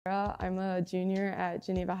I'm a junior at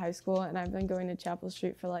Geneva High School, and I've been going to Chapel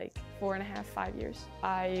Street for like 4.5, 5 years.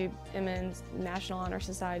 I am in National Honor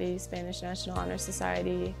Society, Spanish National Honor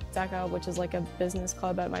Society, DECA, which is like a business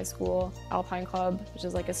club at my school, Alpine Club, which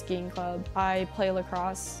is like a skiing club. I play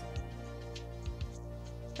lacrosse.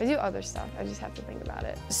 I do other stuff, I just have to think about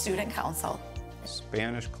it. Student council.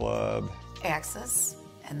 Spanish club. Axis,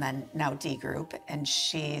 and then now D group, and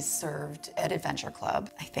she served at Adventure Club.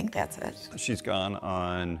 I think that's it. She's gone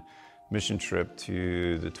on mission trip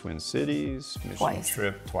to the Twin Cities, mission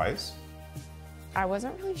trip twice. I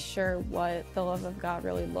wasn't really sure what the love of God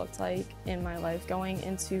really looked like in my life. Going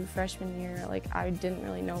into freshman year, like I didn't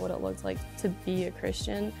really know what it looked like to be a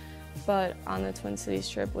Christian. But on the Twin Cities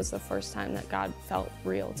trip was the first time that God felt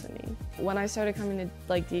real to me. When I started coming to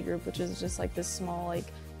like D group, which is just like this small like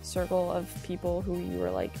circle of people who you were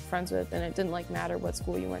like friends with, and it didn't like matter what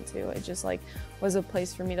school you went to. It just like was a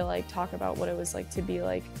place for me to like talk about what it was like to be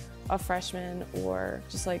like a freshman or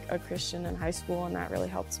just like a Christian in high school, and that really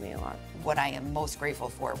helped me a lot. What I am most grateful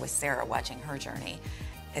for with Sarah watching her journey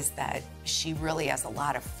is that she really has a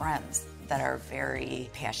lot of friends that are very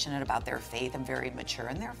passionate about their faith and very mature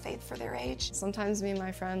in their faith for their age. Sometimes me and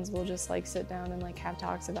my friends will just like sit down and like have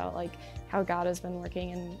talks about like how God has been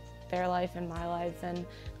working in their life and my life. And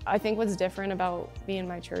I think what's different about me and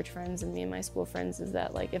my church friends and me and my school friends is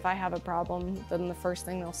that like if I have a problem, then the first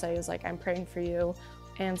thing they'll say is like, I'm praying for you.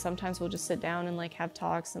 And sometimes we'll just sit down and like have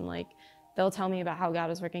talks, and like they'll tell me about how God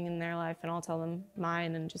is working in their life, and I'll tell them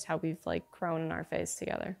mine, and just how we've like grown in our faith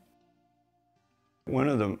together. One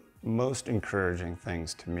of the most encouraging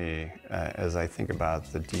things to me as I think about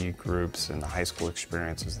the D groups and the high school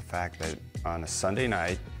experience is the fact that on a Sunday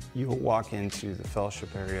night, you'll walk into the fellowship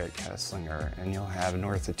area at Keslinger and you'll have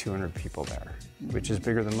north of 200 people there, which is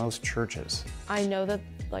bigger than most churches. I know that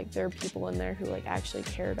like there are people in there who like actually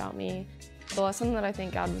care about me. The lesson that I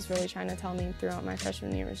think God was really trying to tell me throughout my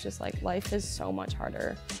freshman year was just like life is so much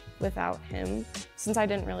harder without him. Since I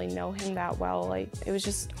didn't really know him that well, like it was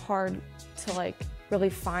just hard to like really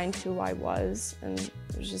find who I was, and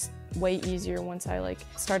it was just way easier once I like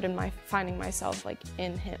started finding myself like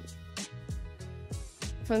in him.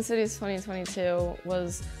 Twin Cities 2022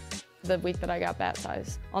 was the week that I got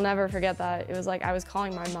baptized. I'll never forget that. It was like I was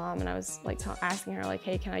calling my mom and I was like asking her like,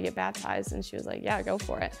 hey, can I get baptized? And she was like, yeah, go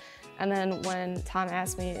for it. And then when Tom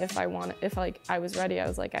asked me if I was ready, I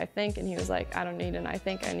was like, I think, and he was like, I don't need an I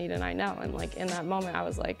think, I need an I know. And like in that moment, I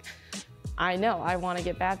was like, I know, I want to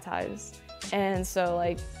get baptized. And so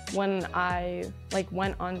like when I like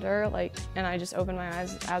went under, like, and I just opened my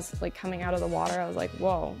eyes as like coming out of the water, I was like,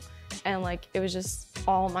 whoa. And like, it was just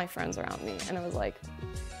all my friends around me. And it was like,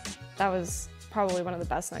 that was probably one of the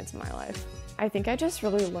best nights of my life. I think I just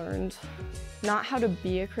really learned not how to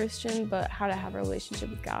be a Christian, but how to have a relationship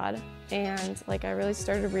with God. And like, I really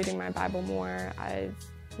started reading my Bible more. I've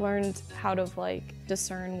learned how to like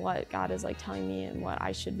discern what God is like telling me and what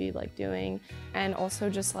I should be like doing. And also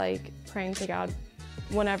just like praying to God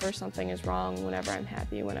whenever something is wrong, whenever I'm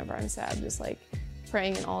happy, whenever I'm sad, just like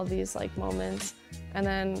praying in all these like moments. And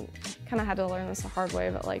then kind of had to learn this the hard way,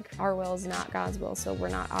 but like our will is not God's will, so we're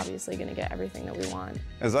not obviously gonna get everything that we want.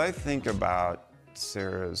 As I think about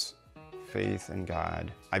Sarah's faith in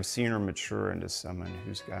God, I've seen her mature into someone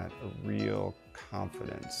who's got a real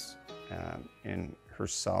confidence in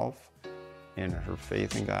herself, in her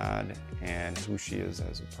faith in God, and who she is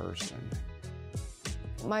as a person.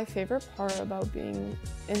 My favorite part about being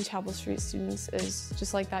in Chapel Street students is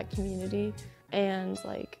just like that community, and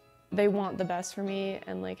like they want the best for me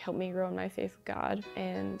and like help me grow in my faith with God,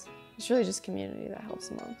 and it's really just community that helps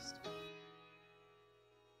the most.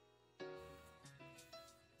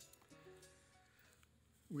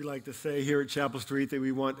 We like to say here at Chapel Street that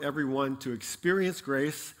we want everyone to experience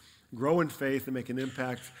grace, grow in faith, and make an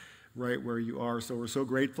impact right where you are. So we're so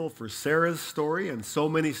grateful for Sarah's story and so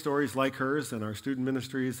many stories like hers and our student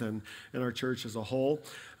ministries and our church as a whole.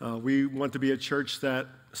 We want to be a church that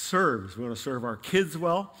serves. We want to serve our kids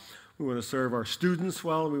well. We want to serve our students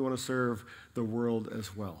well, and we want to serve the world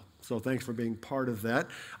as well. So thanks for being part of that.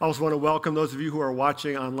 I also want to welcome those of you who are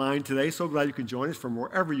watching online today. So glad you can join us from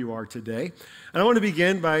wherever you are today. And I want to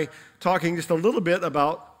begin by talking just a little bit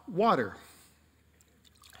about water.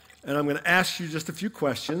 And I'm going to ask you just a few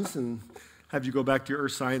questions and have you go back to your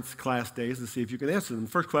earth science class days and see if you can answer them.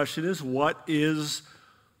 The first question is, what is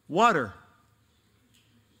water?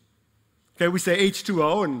 Okay, we say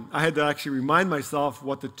H2O, and I had to actually remind myself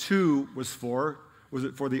what the 2 was for. Was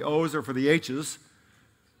it for the O's or for the H's?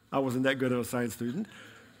 I wasn't that good of a science student.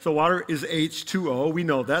 So water is H2O, we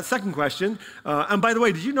know that. Second question, and by the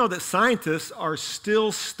way, did you know that scientists are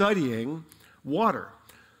still studying water?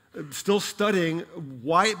 still studying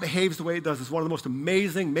why it behaves the way it does. It's one of the most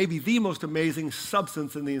amazing, maybe the most amazing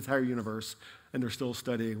substance in the entire universe, and they're still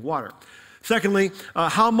studying water. Secondly,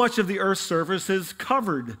 how much of the Earth's surface is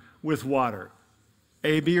covered with water?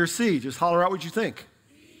 A, B, or C? Just holler out what you think.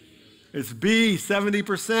 It's B,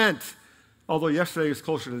 70%. Although yesterday was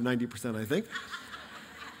closer to 90%, I think.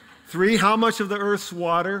 3, how much of the Earth's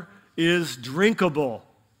water is drinkable?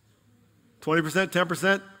 20%,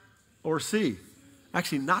 10%, or C?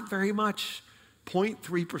 Actually, not very much.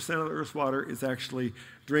 0.3% of the Earth's water is actually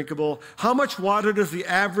drinkable. How much water does the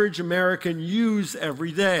average American use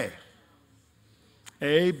every day?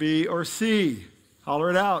 A, B, or C? Holler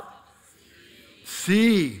it out.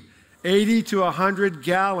 C, 80 to 100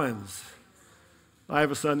 gallons. I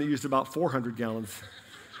have a son that used about 400 gallons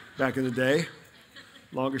back in the day.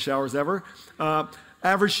 Longest showers ever.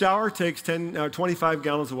 Average shower takes 25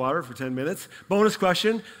 gallons of water for 10 minutes. Bonus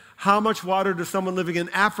question, how much water does someone living in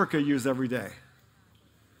Africa use every day?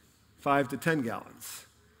 5 to 10 gallons.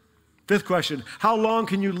 Fifth question, how long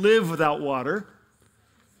can you live without water?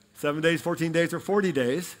 7 days, 14 days, or 40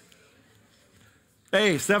 days?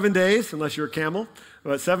 A, 7 days, unless you're a camel,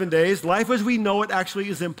 but 7 days. Life as we know it actually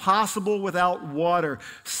is impossible without water.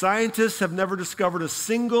 Scientists have never discovered a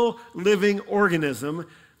single living organism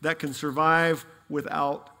that can survive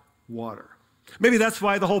without water. Maybe that's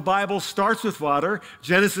why the whole Bible starts with water.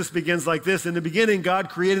 Genesis begins like this. In the beginning, God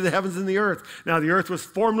created the heavens and the earth. Now the earth was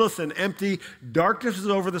formless and empty. Darkness was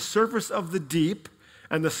over the surface of the deep,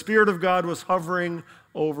 and the Spirit of God was hovering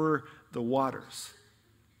over the waters.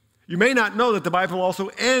 You may not know that the Bible also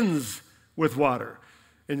ends with water.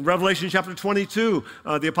 In Revelation chapter 22,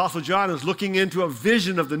 the Apostle John is looking into a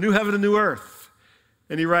vision of the new heaven and new earth.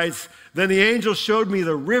 And he writes, "Then the angel showed me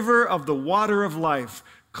the river of the water of life,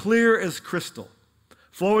 clear as crystal,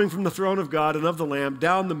 flowing from the throne of God and of the Lamb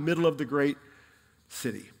down the middle of the great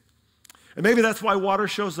city." And maybe that's why water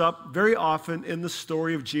shows up very often in the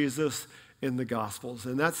story of Jesus in the Gospels.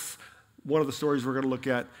 And that's one of the stories we're going to look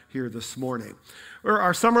at here this morning.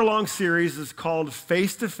 Our summer-long series is called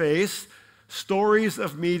Face to Face, Stories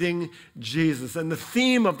of Meeting Jesus. And the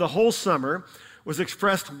theme of the whole summer was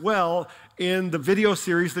expressed well in the video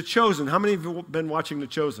series, The Chosen. How many of you have been watching The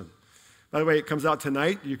Chosen? By the way, it comes out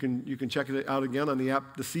tonight. You can check it out again on the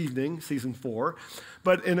app this evening, season 4.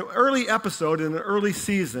 But in an early episode, in an early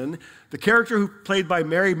season, the character who played by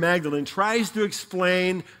Mary Magdalene tries to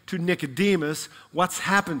explain to Nicodemus what's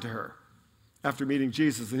happened to her after meeting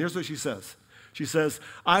Jesus. And here's what she says. She says,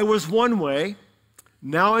 "I was one way,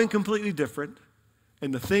 now I'm completely different,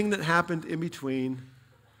 and the thing that happened in between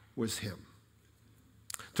was him."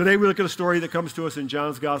 Today we look at a story that comes to us in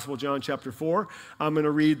John's Gospel, John chapter 4. I'm going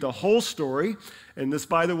to read the whole story, and this,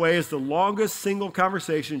 by the way, is the longest single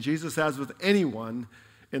conversation Jesus has with anyone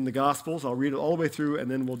in the Gospels. I'll read it all the way through, and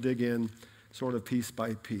then we'll dig in sort of piece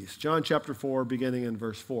by piece. John chapter 4, beginning in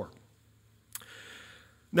verse 4.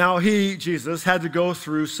 Now he, Jesus, had to go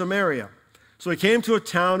through Samaria. So he came to a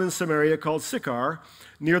town in Samaria called Sychar,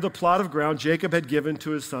 near the plot of ground Jacob had given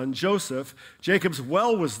to his son Joseph. Jacob's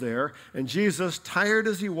well was there, and Jesus, tired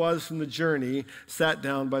as he was from the journey, sat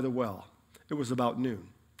down by the well. It was about noon.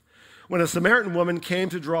 When a Samaritan woman came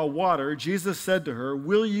to draw water, Jesus said to her,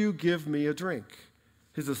 "Will you give me a drink?"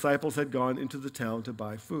 His disciples had gone into the town to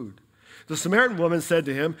buy food. The Samaritan woman said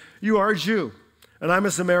to him, "You are a Jew, and I'm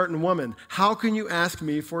a Samaritan woman. How can you ask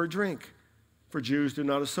me for a drink?" For Jews do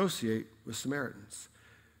not associate with Samaritans.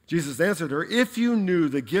 Jesus answered her, "If you knew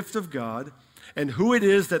the gift of God and who it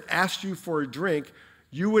is that asked you for a drink,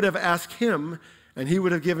 you would have asked him, and he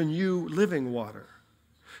would have given you living water."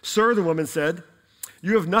 "Sir," the woman said,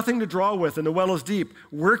 "you have nothing to draw with, and the well is deep.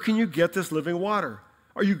 Where can you get this living water?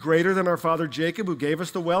 Are you greater than our father Jacob, who gave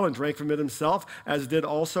us the well and drank from it himself, as did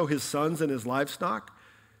also his sons and his livestock?"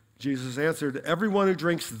 Jesus answered, "Everyone who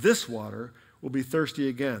drinks this water will be thirsty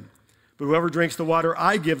again. But whoever drinks the water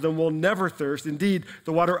I give them will never thirst. Indeed,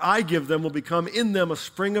 the water I give them will become in them a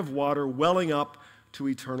spring of water welling up to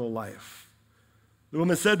eternal life." The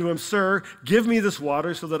woman said to him, "Sir, give me this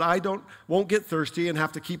water so that I won't get thirsty and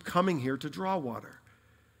have to keep coming here to draw water."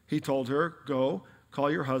 He told her, "Go,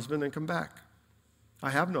 call your husband and come back."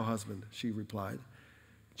 "I have no husband," she replied.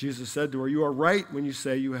 Jesus said to her, "You are right when you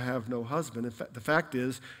say you have no husband. In fact, the fact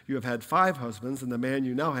is, you have had 5 husbands, and the man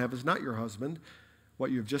you now have is not your husband. What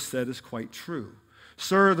you have just said is quite true."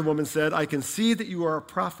 "Sir," the woman said, "I can see that you are a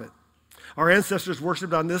prophet. Our ancestors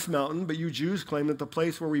worshipped on this mountain, but you Jews claim that the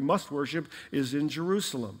place where we must worship is in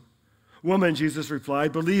Jerusalem." "Woman," Jesus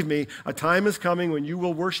replied, "believe me, a time is coming when you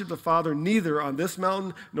will worship the Father neither on this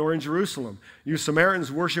mountain nor in Jerusalem. You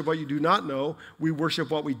Samaritans worship what you do not know. We worship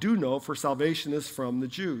what we do know, for salvation is from the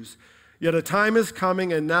Jews. Yet a time is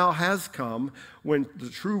coming and now has come when the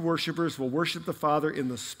true worshipers will worship the Father in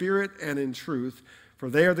the Spirit and in truth, for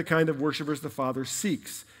they are the kind of worshipers the Father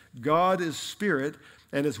seeks. God is Spirit,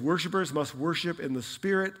 and his worshipers must worship in the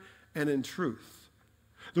Spirit and in truth.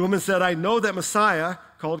 The woman said, I know that Messiah,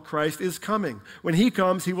 called Christ, is coming. When he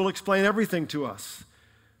comes, he will explain everything to us.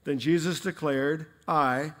 Then Jesus declared,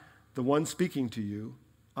 I, the one speaking to you,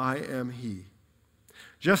 I am he.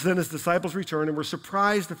 Just then his disciples returned and were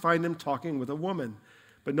surprised to find him talking with a woman.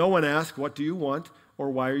 But no one asked, what do you want, or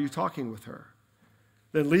why are you talking with her?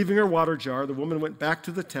 Then leaving her water jar, the woman went back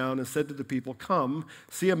to the town and said to the people, come,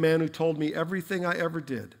 see a man who told me everything I ever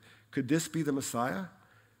did. Could this be the Messiah?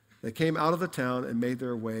 They came out of the town and made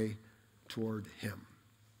their way toward him.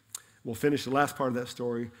 We'll finish the last part of that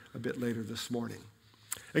story a bit later this morning.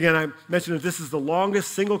 Again, I mentioned that this is the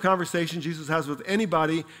longest single conversation Jesus has with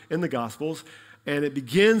anybody in the Gospels, and it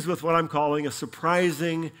begins with what I'm calling a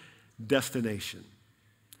surprising destination.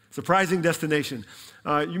 Surprising destination.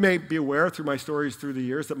 You may be aware through my stories through the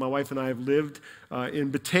years that my wife and I have lived in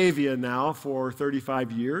Batavia now for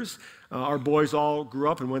 35 years. Our boys all grew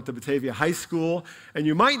up and went to Batavia High School. And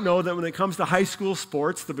you might know that when it comes to high school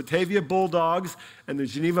sports, the Batavia Bulldogs and the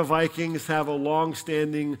Geneva Vikings have a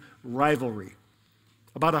long-standing rivalry,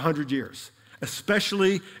 about 100 years,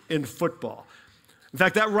 especially in football. In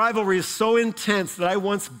fact, that rivalry is so intense that I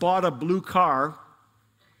once bought a blue car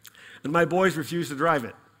and my boys refused to drive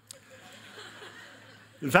it.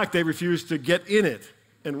 In fact, they refused to get in it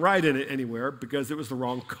and ride in it anywhere because it was the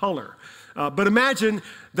wrong color. But imagine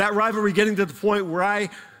that rivalry getting to the point where I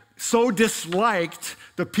so disliked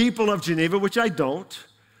the people of Geneva, which I don't,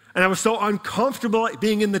 and I was so uncomfortable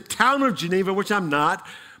being in the town of Geneva, which I'm not,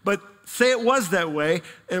 but say it was that way,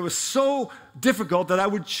 and it was so difficult that I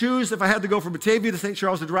would choose, if I had to go from Batavia to St.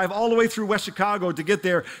 Charles, to drive all the way through West Chicago to get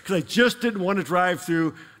there because I just didn't want to drive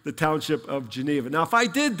through the township of Geneva. Now, if I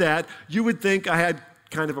did that, you would think I had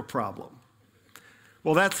kind of a problem.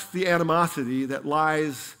 Well, that's the animosity that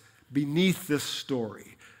lies beneath this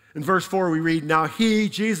story. In verse 4, we read, now he,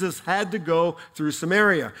 Jesus, had to go through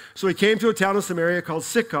Samaria. So he came to a town in Samaria called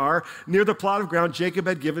Sychar, near the plot of ground Jacob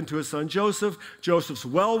had given to his son Joseph. Joseph's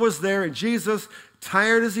well was there, and Jesus,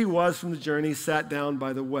 tired as he was from the journey, sat down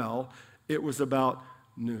by the well. It was about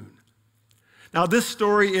noon. Now, this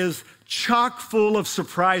story is chock full of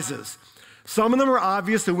surprises. Some of them are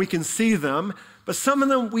obvious and we can see them, but some of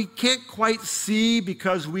them we can't quite see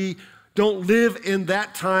because we don't live in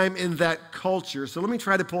that time, in that culture. So let me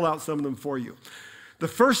try to pull out some of them for you. The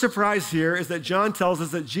first surprise here is that John tells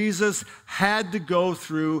us that Jesus had to go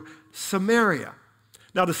through Samaria.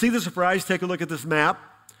 Now, to see the surprise, take a look at this map.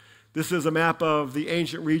 This is a map of the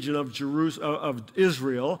ancient region of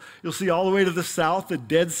Israel. You'll see all the way to the south, the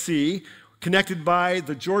Dead Sea, connected by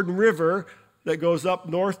the Jordan River that goes up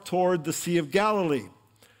north toward the Sea of Galilee.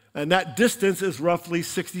 And that distance is roughly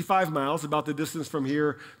 65 miles, about the distance from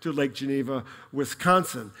here to Lake Geneva,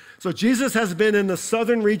 Wisconsin. So Jesus has been in the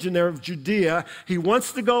southern region there of Judea. He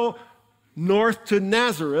wants to go north to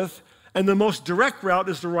Nazareth, and the most direct route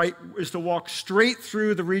is to walk straight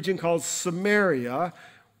through the region called Samaria,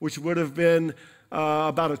 which would have been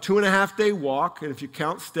about a 2.5-day walk, and if you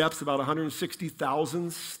count steps, about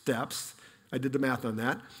 160,000 steps. I did the math on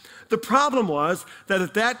that. The problem was that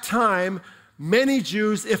at that time, many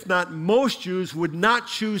Jews, if not most Jews, would not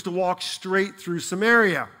choose to walk straight through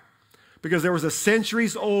Samaria because there was a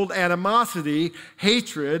centuries-old animosity,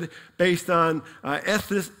 hatred, based on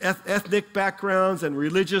ethnic backgrounds and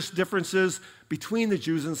religious differences between the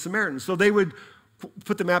Jews and Samaritans. So they would,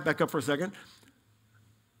 put the map back up for a second.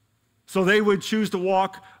 So they would choose to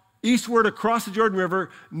walk eastward across the Jordan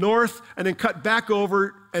River, north, and then cut back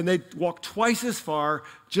over, and they'd walk twice as far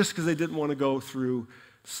just because they didn't want to go through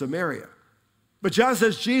Samaria. But John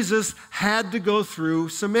says Jesus had to go through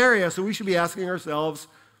Samaria, so we should be asking ourselves,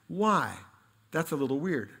 why? That's a little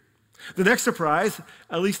weird. The next surprise,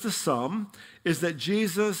 at least to some, is that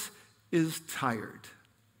Jesus is tired.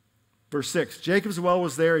 Verse 6, Jacob's well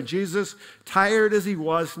was there, and Jesus, tired as he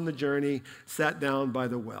was from the journey, sat down by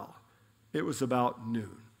the well. It was about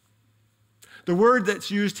noon. The word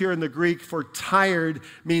that's used here in the Greek for tired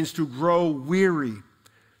means to grow weary,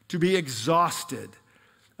 to be exhausted.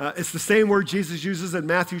 It's the same word Jesus uses in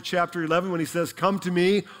Matthew chapter 11 when he says, come to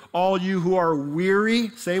me, all you who are weary,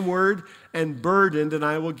 same word, and burdened, and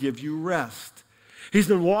I will give you rest. He's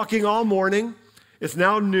been walking all morning. It's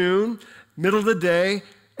now noon, middle of the day,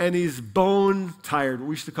 and he's bone tired, what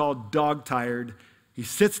we used to call dog tired. He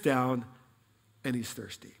sits down, and he's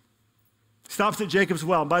thirsty. Stops at Jacob's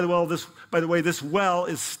well. And by the way, this well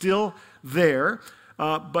is still there.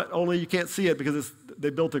 but only you can't see it because they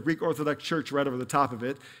built a Greek Orthodox church right over the top of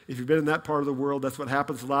it. If you've been in that part of the world, that's what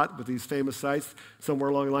happens a lot with these famous sites. Somewhere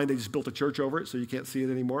along the line, they just built a church over it, so you can't see it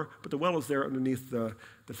anymore. But the well is there underneath the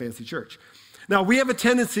fancy church. Now, we have a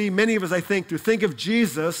tendency, many of us, I think, to think of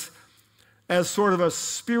Jesus as sort of a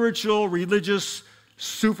spiritual, religious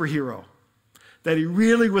superhero, that he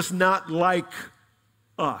really was not like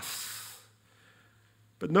us.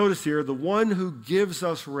 But notice here, the one who gives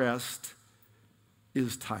us rest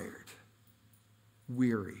is tired,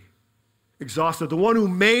 weary, exhausted. The one who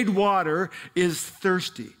made water is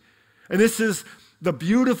thirsty. And this is the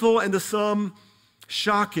beautiful and to some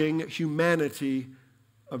shocking humanity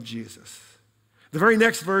of Jesus. The very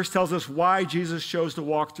next verse tells us why Jesus chose to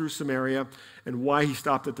walk through Samaria and why he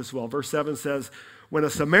stopped at this well. Verse 7 says, when a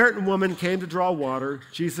Samaritan woman came to draw water,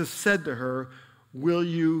 Jesus said to her, will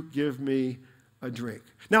you give me a drink?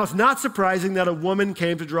 Now, it's not surprising that a woman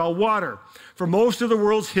came to draw water. For most of the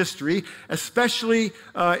world's history, especially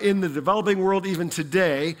in the developing world even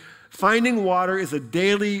today, finding water is a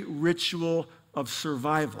daily ritual of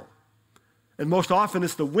survival. And most often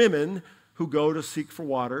it's the women who go to seek for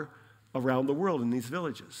water around the world in these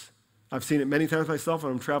villages. I've seen it many times myself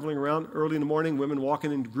when I'm traveling around early in the morning, women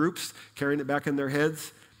walking in groups, carrying it back in their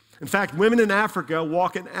heads. In fact, women in Africa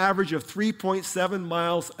walk an average of 3.7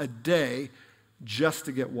 miles a day just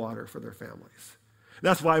to get water for their families.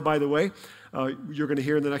 That's why, by the way, you're going to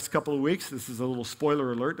hear in the next couple of weeks, this is a little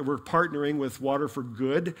spoiler alert, that we're partnering with Water for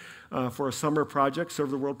Good for a summer project, Serve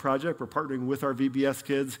the World project. We're partnering with our VBS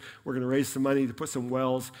kids. We're going to raise some money to put some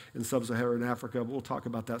wells in sub-Saharan Africa. We'll talk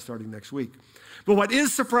about that starting next week. But what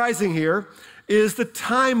is surprising here is the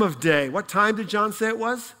time of day. What time did John say it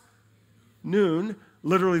was? Noon,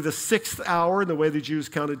 literally the 6th hour in the way the Jews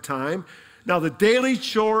counted time. Now, the daily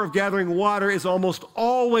chore of gathering water is almost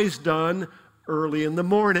always done early in the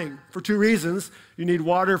morning for two reasons. You need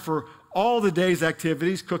water for all the day's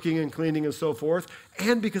activities, cooking and cleaning and so forth,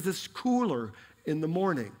 and because it's cooler in the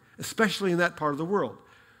morning, especially in that part of the world.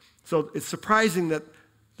 So it's surprising that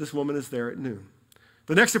this woman is there at noon.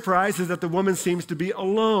 The next surprise is that the woman seems to be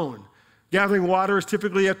alone. Gathering water is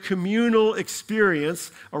typically a communal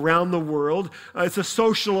experience around the world. It's a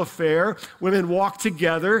social affair. Women walk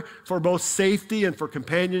together for both safety and for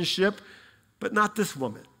companionship, but not this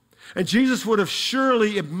woman. And Jesus would have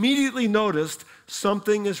surely immediately noticed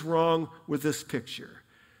something is wrong with this picture.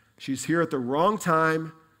 She's here at the wrong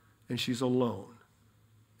time, and she's alone.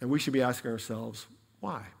 And we should be asking ourselves,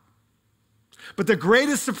 why? But the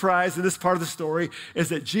greatest surprise in this part of the story is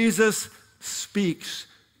that Jesus speaks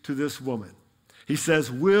to this woman. He says,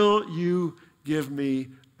 will you give me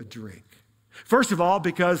a drink? First of all,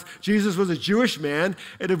 because Jesus was a Jewish man,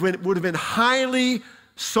 it would have been highly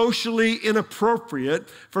socially inappropriate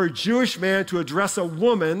for a Jewish man to address a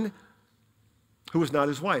woman who was not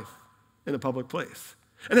his wife in a public place.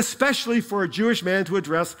 And especially for a Jewish man to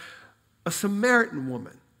address a Samaritan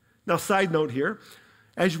woman. Now, side note here,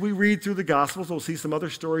 as we read through the Gospels, we'll see some other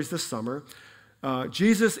stories this summer.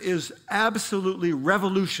 Jesus is absolutely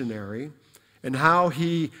revolutionary in how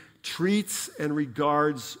he treats and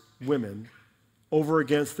regards women over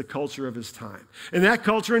against the culture of his time. In that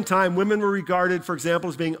culture and time, women were regarded, for example,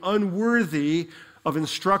 as being unworthy of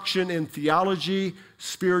instruction in theology,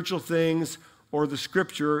 spiritual things, or the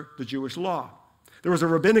scripture, the Jewish law. There was a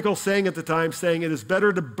rabbinical saying at the time saying it is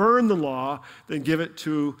better to burn the law than give it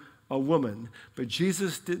to a woman. But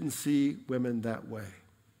Jesus didn't see women that way.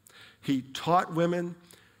 He taught women.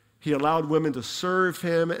 He allowed women to serve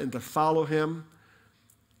him and to follow him.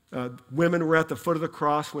 Women were at the foot of the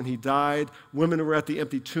cross when he died. Women were at the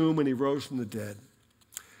empty tomb when he rose from the dead.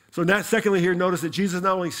 So now, secondly here, notice that Jesus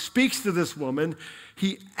not only speaks to this woman,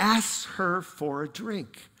 he asks her for a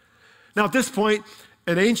drink. Now at this point,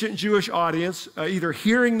 an ancient Jewish audience, either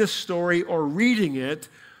hearing this story or reading it,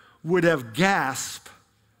 would have gasped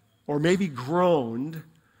or maybe groaned.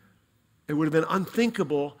 It would have been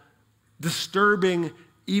unthinkable, disturbing,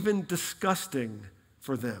 even disgusting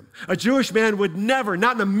for them. A Jewish man would never,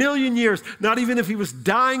 not in a million years, not even if he was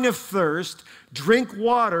dying of thirst, drink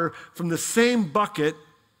water from the same bucket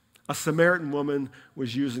a Samaritan woman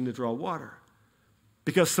was using to draw water.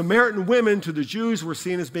 Because Samaritan women to the Jews were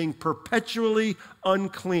seen as being perpetually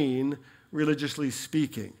unclean, religiously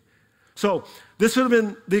speaking. So this would have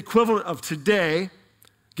been the equivalent of today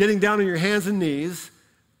getting down on your hands and knees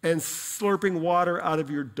and slurping water out of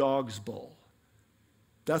your dog's bowl.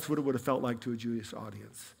 That's what it would have felt like to a Jewish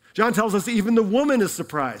audience. John tells us even the woman is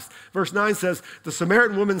surprised. Verse 9 says, the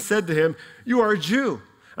Samaritan woman said to him, you are a Jew,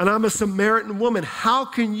 and I'm a Samaritan woman. How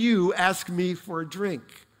can you ask me for a drink?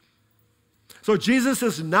 So Jesus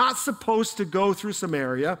is not supposed to go through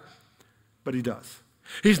Samaria, but he does.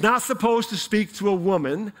 He's not supposed to speak to a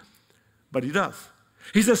woman, but he does.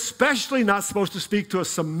 He's especially not supposed to speak to a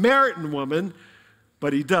Samaritan woman,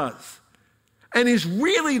 but he does. And he's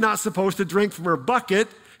really not supposed to drink from her bucket.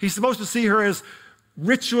 He's supposed to see her as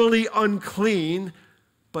ritually unclean,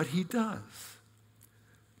 but he does.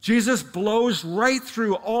 Jesus blows right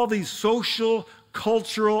through all these social,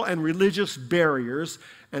 cultural, and religious barriers,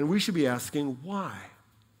 and we should be asking why.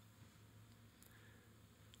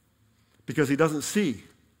 Because he doesn't see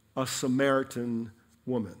a Samaritan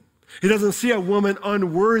woman. He doesn't see a woman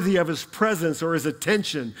unworthy of his presence or his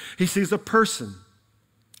attention. He sees a person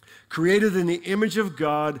created in the image of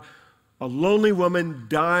God, a lonely woman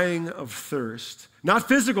dying of thirst. Not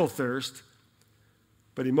physical thirst,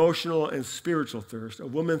 but emotional and spiritual thirst. A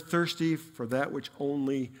woman thirsty for that which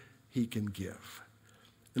only he can give.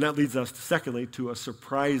 And that leads us, secondly, to a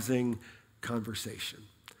surprising conversation.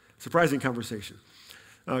 Surprising conversation.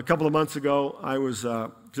 A couple of months ago, I was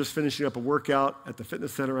just finishing up a workout at the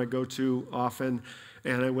fitness center I go to often,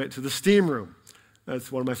 and I went to the steam room.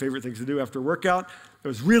 That's one of my favorite things to do after a workout. It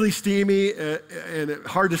was really steamy and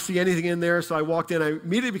hard to see anything in there, so I walked in. I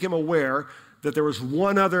immediately became aware that there was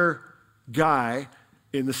one other guy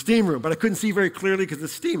in the steam room, but I couldn't see very clearly because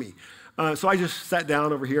it's steamy. So I just sat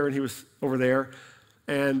down over here, and he was over there.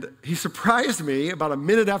 And he surprised me about a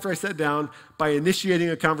minute after I sat down by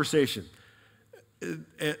initiating a conversation.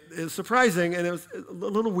 It's surprising, and it was a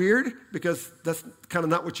little weird because that's kind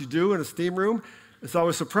of not what you do in a steam room. And so I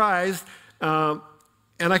was surprised, and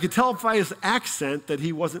I could tell by his accent that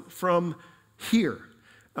he wasn't from here.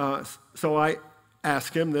 So I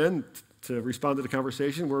asked him then to respond to the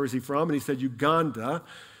conversation, where is he from? And he said, Uganda.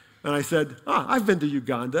 And I said, I've been to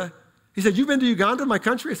Uganda. He said, you've been to Uganda, my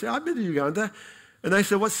country? I said, I've been to Uganda. And I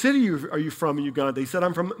said, what city are you from in Uganda? He said,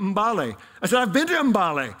 I'm from Mbale. I said, I've been to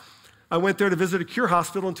Mbale. I went there to visit a cure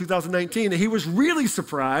hospital in 2019, and he was really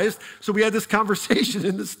surprised. So we had this conversation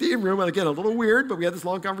in the steam room, and again, a little weird, but we had this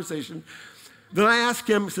long conversation. Then I asked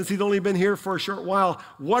him, since he'd only been here for a short while,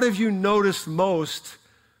 what have you noticed most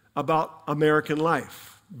about American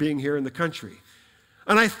life, being here in the country?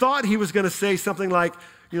 And I thought he was going to say something like,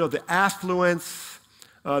 the affluence,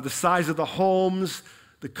 the size of the homes,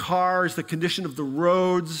 the cars, the condition of the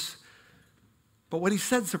roads. But what he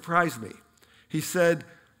said surprised me. He said,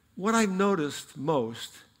 what I've noticed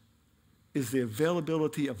most is the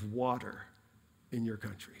availability of water in your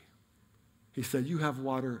country. He said, you have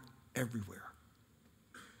water everywhere.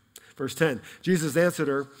 Verse 10, Jesus answered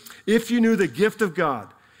her, if you knew the gift of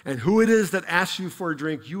God and who it is that asks you for a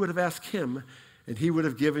drink, you would have asked him, and he would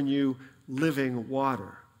have given you living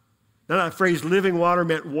water. Now, that phrase living water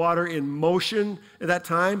meant water in motion at that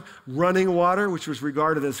time, running water, which was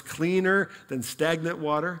regarded as cleaner than stagnant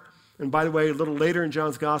water. And by the way, a little later in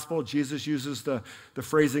John's gospel, Jesus uses the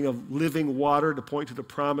phrasing of living water to point to the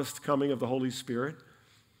promised coming of the Holy Spirit.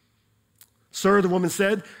 Sir, the woman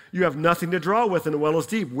said, you have nothing to draw with, and the well is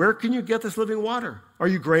deep. Where can you get this living water? Are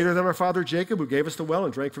you greater than our father Jacob, who gave us the well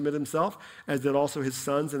and drank from it himself, as did also his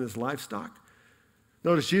sons and his livestock?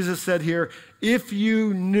 Notice Jesus said here, if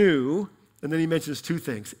you knew, and then he mentions two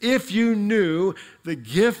things. If you knew the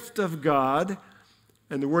gift of God,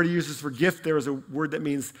 and the word he uses for gift there is a word that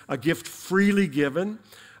means a gift freely given,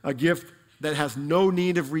 a gift that has no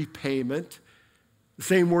need of repayment. The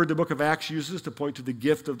same word the book of Acts uses to point to the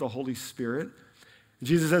gift of the Holy Spirit. And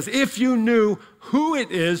Jesus says, if you knew who it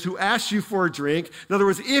is who asks you for a drink, in other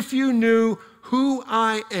words, if you knew who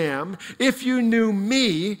I am, if you knew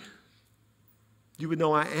me, you would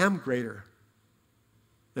know I am greater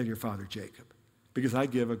than your father Jacob, because I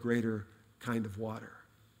give a greater kind of water.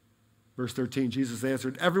 Verse 13, Jesus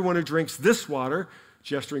answered, everyone who drinks this water,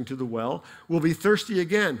 gesturing to the well, will be thirsty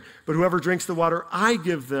again. But whoever drinks the water I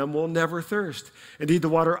give them will never thirst. Indeed, the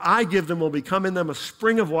water I give them will become in them a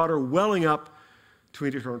spring of water welling up to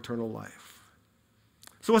eternal life.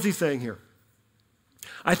 So what's he saying here?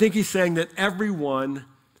 I think he's saying that everyone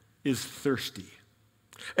is thirsty.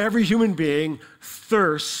 Every human being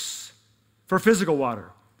thirsts for physical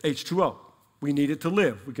water, H2O. We need it to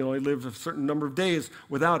live. We can only live a certain number of days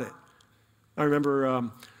without it. I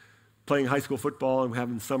remember playing high school football and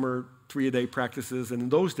having summer 3-a-day practices, and in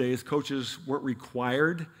those days, coaches weren't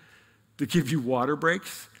required to give you water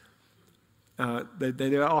breaks.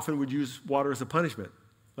 They often would use water as a punishment.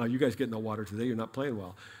 You guys get no water today, you're not playing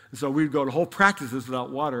well. And so we'd go to whole practices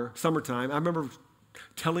without water, summertime. I remember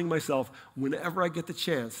telling myself, whenever I get the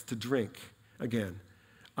chance to drink again,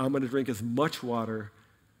 I'm going to drink as much water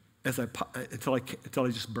until I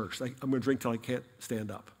just burst. I'm going to drink till I can't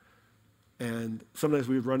stand up. And sometimes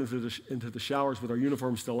we would run into the showers with our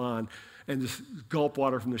uniforms still on and just gulp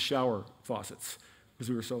water from the shower faucets because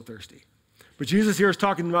we were so thirsty. But Jesus here is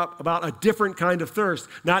talking about a different kind of thirst,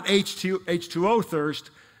 not H2O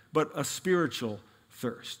thirst, but a spiritual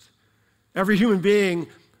thirst. Every human being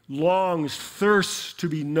longs, thirsts to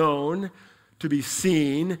be known, to be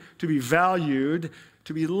seen, to be valued,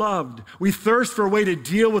 to be loved. We thirst for a way to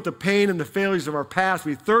deal with the pain and the failures of our past.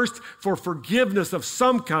 We thirst for forgiveness of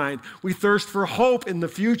some kind. We thirst for hope in the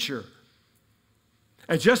future.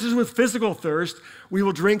 And just as with physical thirst, we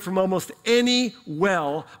will drink from almost any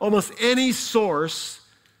well, almost any source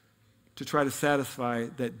to try to satisfy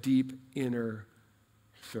that deep inner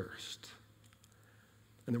thirst.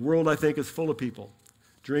 And the world, I think, is full of people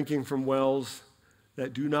drinking from wells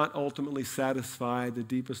that do not ultimately satisfy the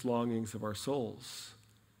deepest longings of our souls.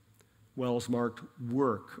 Wells marked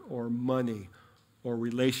work or money or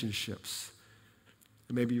relationships.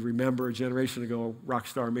 And maybe you remember a generation ago, rock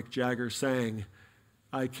star Mick Jagger sang,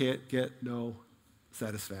 "I can't get no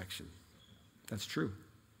satisfaction." That's true.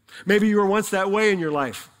 Maybe you were once that way in your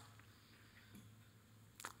life.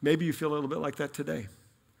 Maybe you feel a little bit like that today.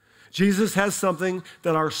 Jesus has something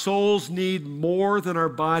that our souls need more than our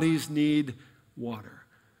bodies need water.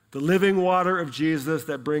 The living water of Jesus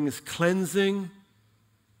that brings cleansing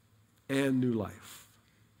and new life,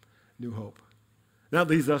 new hope. That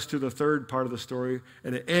leads us to the third part of the story,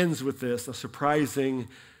 and it ends with this, a surprising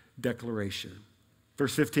declaration.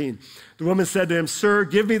 Verse 15, the woman said to him, "Sir,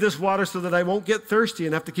 give me this water so that I won't get thirsty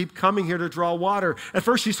and have to keep coming here to draw water." At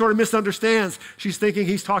first, she sort of misunderstands. She's thinking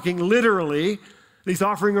he's talking literally. He's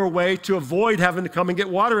offering her a way to avoid having to come and get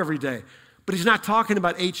water every day. But he's not talking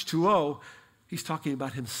about H2O. He's talking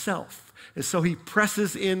about himself. And so he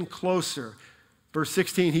presses in closer. Verse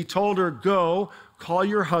 16, he told her, "Go, call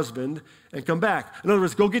your husband and come back." In other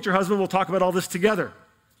words, go get your husband. We'll talk about all this together.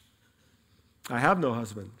 "I have no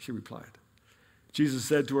husband," she replied. Jesus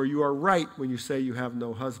said to her, "You are right when you say you have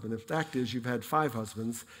no husband. The fact is you've had 5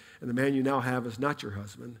 husbands, and the man you now have is not your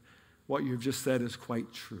husband. What you've just said is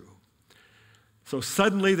quite true." So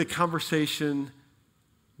suddenly the conversation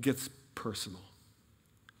gets personal.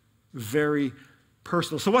 Very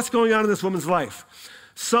personal. So what's going on in this woman's life?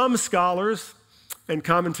 Some scholars and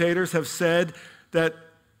commentators have said that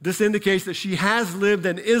this indicates that she has lived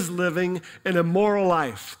and is living an immoral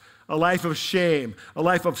life, a life of shame, a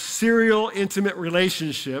life of serial, intimate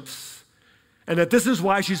relationships, and that this is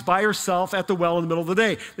why she's by herself at the well in the middle of the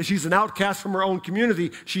day, that she's an outcast from her own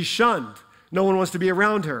community. She's shunned. No one wants to be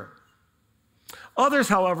around her. Others,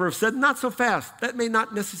 however, have said, not so fast. That may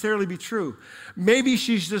not necessarily be true. Maybe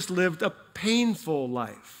she's just lived a painful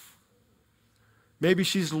life. Maybe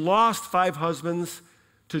she's lost 5 husbands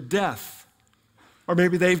to death. Or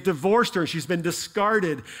maybe they've divorced her and she's been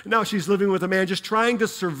discarded. And now she's living with a man just trying to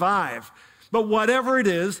survive. But whatever it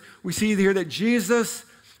is, we see here that Jesus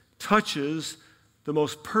touches the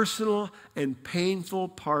most personal and painful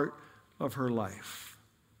part of her life.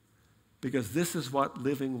 Because this is what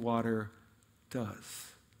living water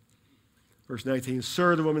does. Verse 19,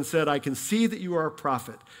 "Sir," the woman said, "I can see that you are a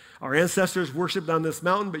prophet. Our ancestors worshipped on this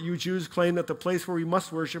mountain, but you Jews claim that the place where we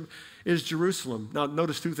must worship is Jerusalem." Now,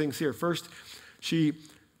 notice 2 things here. First, she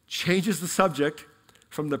changes the subject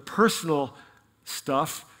from the personal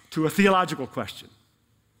stuff to a theological question.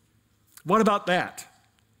 What about that?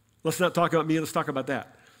 Let's not talk about me, let's talk about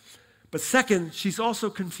that. But second, she's also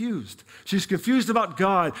confused. She's confused about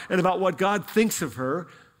God and about what God thinks of her.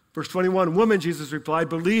 Verse 21, "Woman," Jesus replied,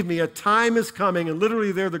 "believe me, a time is coming," and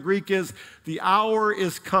literally there the Greek is, "the hour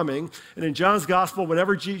is coming." And in John's gospel,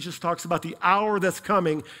 whenever Jesus talks about the hour that's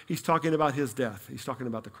coming, he's talking about his death. He's talking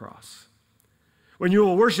about the cross. "When you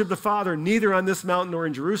will worship the Father, neither on this mountain nor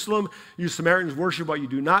in Jerusalem, you Samaritans worship what you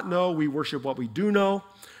do not know. We worship what we do know,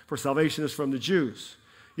 for salvation is from the Jews.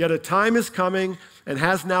 Yet a time is coming and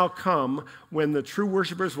has now come when the true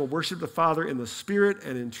worshipers will worship the Father in the Spirit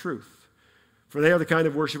and in truth. For they are the kind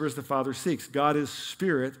of worshipers the Father seeks. God is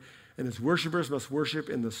spirit, and his worshipers must worship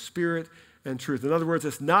in the spirit and truth." In other words,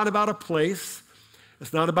 it's not about a place.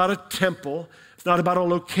 It's not about a temple. It's not about a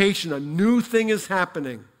location. A new thing is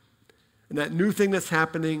happening. And that new thing that's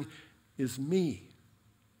happening is me.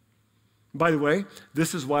 By the way,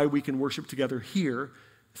 this is why we can worship together here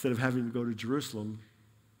instead of having to go to Jerusalem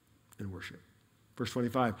and worship. Verse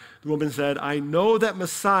 25, the woman said, "I know that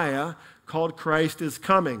Messiah, called Christ, is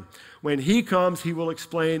coming. When he comes, he will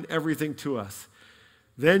explain everything to us."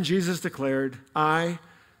 Then Jesus declared, "I,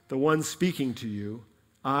 the one speaking to you,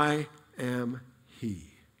 I am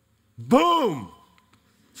he." Boom!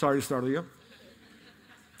 Sorry to startle you.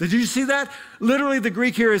 Did you see that? Literally, the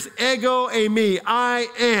Greek here is ego eimi. I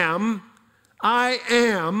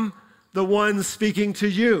am the one speaking to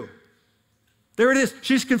you. There it is.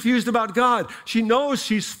 She's confused about God. She knows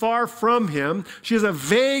she's far from him. She has a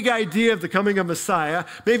vague idea of the coming of Messiah.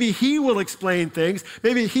 Maybe he will explain things.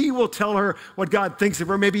 Maybe he will tell her what God thinks of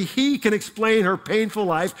her. Maybe he can explain her painful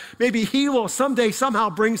life. Maybe he will someday somehow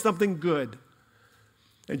bring something good.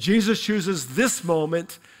 And Jesus chooses this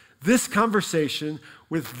moment, this conversation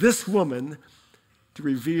with this woman to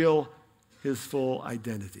reveal his full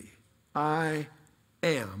identity. I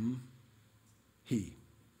am he.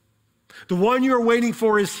 The one you're waiting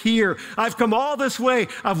for is here. I've come all this way.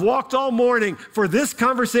 I've walked all morning for this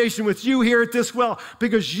conversation with you here at this well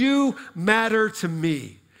because you matter to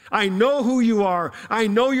me. I know who you are. I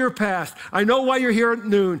know your past. I know why you're here at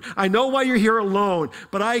noon. I know why you're here alone.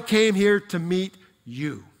 But I came here to meet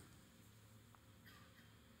you.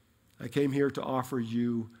 I came here to offer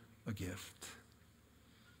you a gift.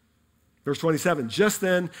 Verse 27, just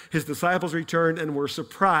then his disciples returned and were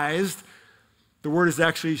surprised. The word is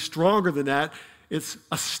actually stronger than that. It's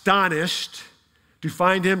astonished to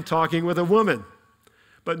find him talking with a woman.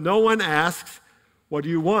 But no one asks, what do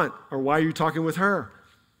you want? Or why are you talking with her?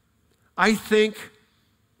 I think,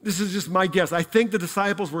 this is just my guess, I think the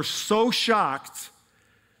disciples were so shocked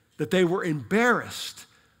that they were embarrassed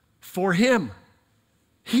for him.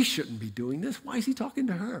 He shouldn't be doing this. Why is he talking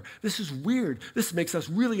to her? This is weird. This makes us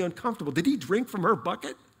really uncomfortable. Did he drink from her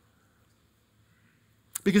bucket?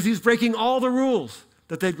 Because he's breaking all the rules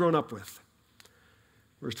that they'd grown up with.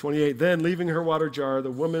 Verse 28, then leaving her water jar,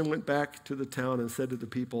 the woman went back to the town and said to the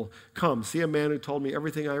people, come, see a man who told me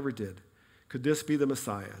everything I ever did. Could this be the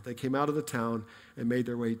Messiah? They came out of the town and made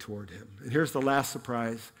their way toward him. And here's the last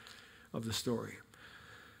surprise of the story.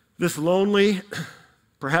 This lonely,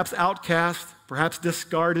 perhaps outcast, perhaps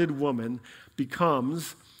discarded woman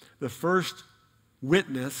becomes the first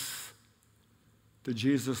witness to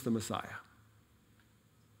Jesus the Messiah.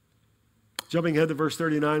 Jumping ahead to verse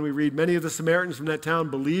 39, we read, many of the Samaritans from that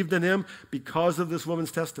town believed in him because of this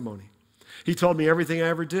woman's testimony. He told me everything I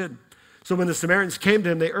ever did. So when the Samaritans came to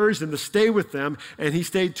him, they urged him to stay with them, and he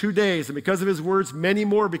stayed 2 days. And because of his words, many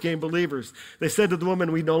more became believers. They said to the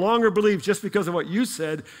woman, we no longer believe just because of what you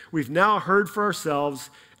said. We've now heard for ourselves,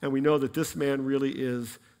 and we know that this man really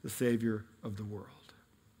is the Savior of the world.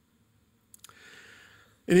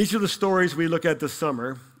 In each of the stories we look at this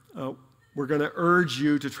summer, we're going to urge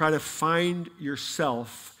you to try to find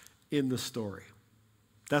yourself in the story.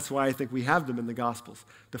 That's why I think we have them in the Gospels,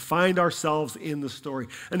 to find ourselves in the story.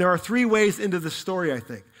 And there are 3 ways into the story, I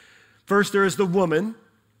think. First, there is the woman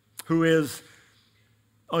who is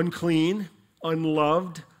unclean,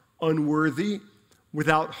 unloved, unworthy,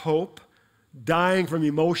 without hope, dying from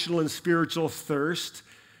emotional and spiritual thirst.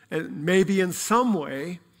 And maybe in some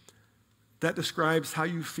way, that describes how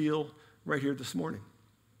you feel right here this morning.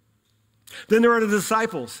 Then there are the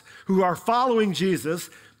disciples who are following Jesus,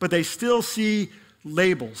 but they still see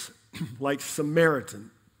labels like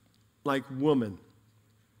Samaritan, like woman,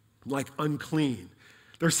 like unclean.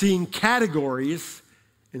 They're seeing categories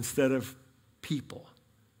instead of people.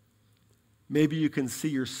 Maybe you can see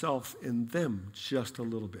yourself in them just a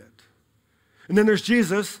little bit. And then there's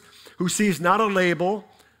Jesus, who sees not a label,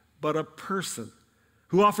 but a person,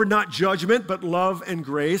 who offered not judgment, but love and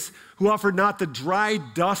grace, who offered not the dry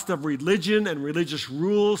dust of religion and religious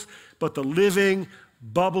rules, but the living,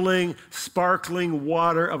 bubbling, sparkling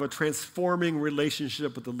water of a transforming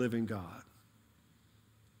relationship with the living God.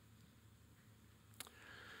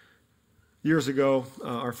 Years ago,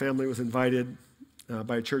 our family was invited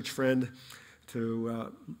by a church friend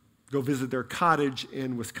to go visit their cottage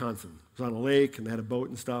in Wisconsin. It was on a lake, and they had a boat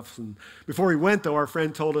and stuff. And before we went, though, our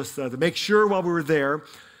friend told us to make sure while we were there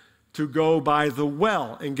to go by the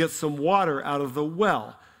well and get some water out of the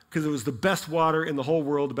well, because it was the best water in the whole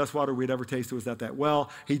world. The best water we'd ever tasted was at that well.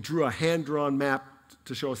 He drew a hand-drawn map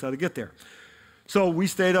to show us how to get there. So we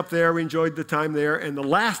stayed up there. We enjoyed the time there. And the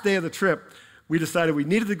last day of the trip, we decided we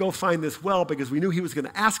needed to go find this well because we knew he was going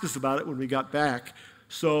to ask us about it when we got back.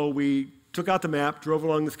 So we took out the map, drove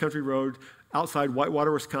along this country road outside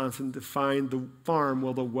Whitewater, Wisconsin, to find the farm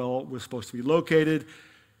where the well was supposed to be located.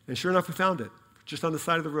 And sure enough, we found it, just on the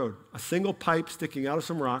side of the road. A single pipe sticking out of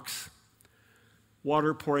some rocks,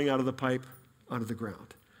 water pouring out of the pipe onto the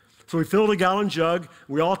ground. So we filled a gallon jug,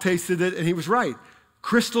 we all tasted it, and he was right.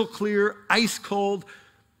 Crystal clear, ice cold,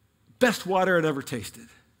 best water I'd ever tasted.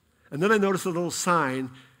 And then I noticed a little sign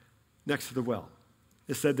next to the well.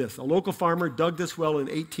 It said this: a local farmer dug this well in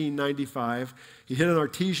 1895. He hit an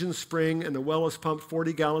artesian spring, and the well has pumped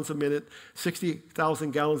 40 gallons a minute,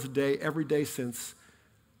 60,000 gallons a day, every day since,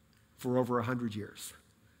 for over 100 years.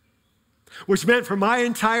 Which meant for my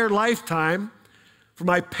entire lifetime, for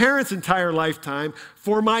my parents' entire lifetime,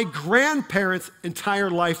 for my grandparents' entire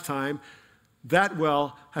lifetime, That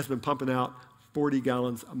well has been pumping out 40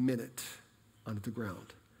 gallons a minute onto the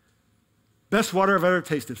ground. Best water I've ever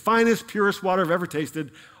tasted. Finest, purest water I've ever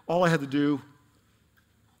tasted. All I had to do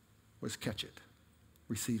was catch it,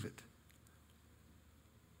 receive it,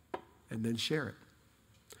 and then share it.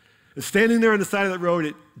 And standing there on the side of the road,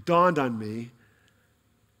 it dawned on me,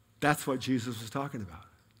 that's what Jesus was talking about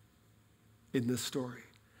in this story.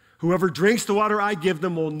 Whoever drinks the water I give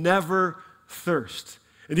them will never thirst.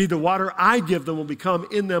 Indeed, the water I give them will become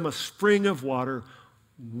in them a spring of water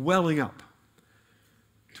welling up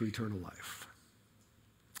to eternal life.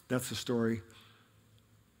 That's the story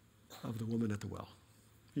of the woman at the well.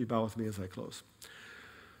 Will you bow with me as I close?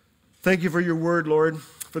 Thank you for your word, Lord,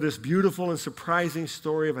 for this beautiful and surprising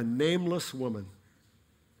story of a nameless woman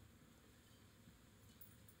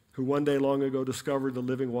who one day long ago discovered the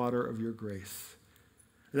living water of your grace.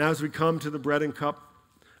 And as we come to the bread and cup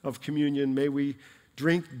of communion, may we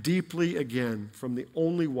drink deeply again from the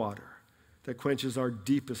only water that quenches our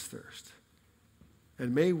deepest thirst.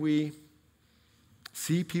 And may we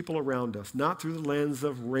see people around us, not through the lens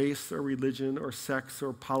of race or religion or sex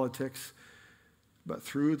or politics, but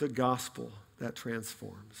through the gospel that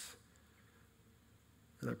transforms.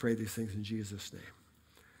 And I pray these things in Jesus' name.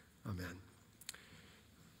 Amen.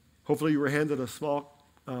 Hopefully you were handed a small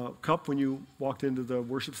cup when you walked into the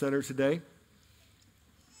worship center today.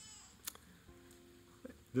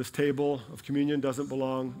 This table of communion doesn't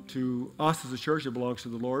belong to us as a church, it belongs to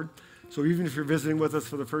the Lord. So even if you're visiting with us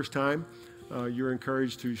for the first time, you're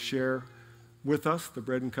encouraged to share with us the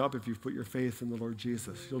bread and cup if you've put your faith in the Lord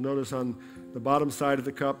Jesus. You'll notice on the bottom side of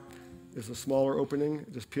the cup is a smaller opening.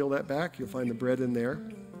 Just peel that back. You'll find the bread in there.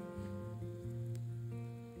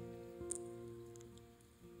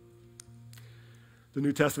 The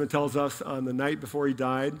New Testament tells us on the night before he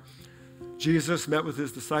died, Jesus met with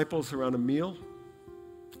his disciples around a meal.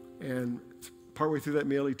 And partway through that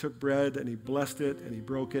meal, he took bread and he blessed it and he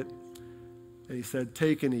broke it. And he said,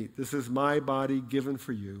 "Take and eat. This is my body given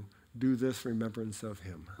for you. Do this in remembrance of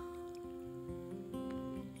him."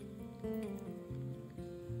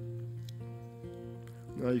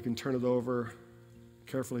 Now you can turn it over,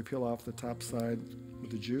 carefully peel off the top side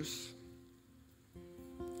with the juice.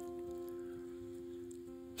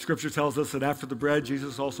 Scripture tells us that after the bread,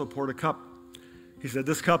 Jesus also poured a cup. He said,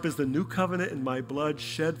 "This cup is the new covenant in my blood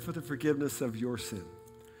shed for the forgiveness of your sin."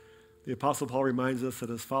 The Apostle Paul reminds us that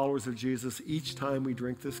as followers of Jesus, each time we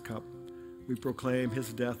drink this cup, we proclaim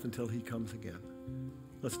his death until he comes again.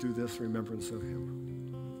 Let's do this in remembrance of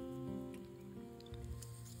him.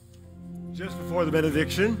 Just before the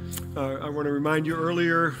benediction, I want to remind you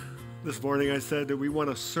earlier this morning I said that we want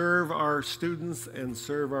to serve our students and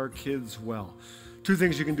serve our kids well. Two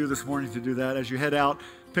things you can do this morning to do that. As you head out,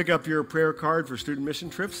 pick up your prayer card for student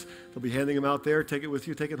mission trips. They'll be handing them out there. Take it with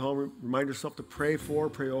you. Take it home. Remind yourself to pray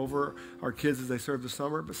over our kids as they serve the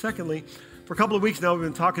summer. But secondly, for a couple of weeks now, we've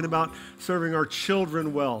been talking about serving our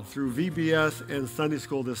children well through VBS and Sunday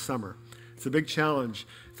school this summer. It's a big challenge.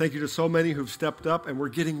 Thank you to so many who've stepped up, and we're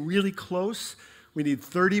getting really close. We need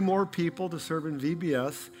 30 more people to serve in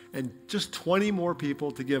VBS and just 20 more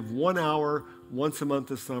people to give 1 hour once a month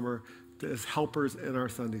this summer as helpers in our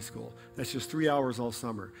Sunday school. That's just 3 hours all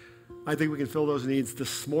summer. I think we can fill those needs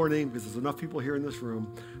this morning because there's enough people here in this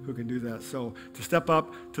room who can do that. So to step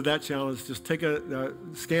up to that challenge, just take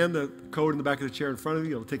scan the code in the back of the chair in front of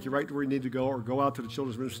you. It'll take you right to where you need to go, or go out to the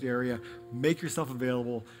children's ministry area. Make yourself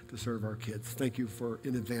available to serve our kids. Thank you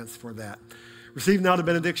in advance for that. Receive now the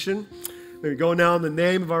benediction. May we go now in the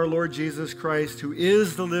name of our Lord Jesus Christ, who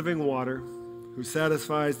is the living water, who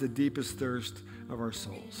satisfies the deepest thirst of our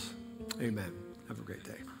souls. Amen. Have a great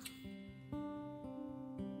day.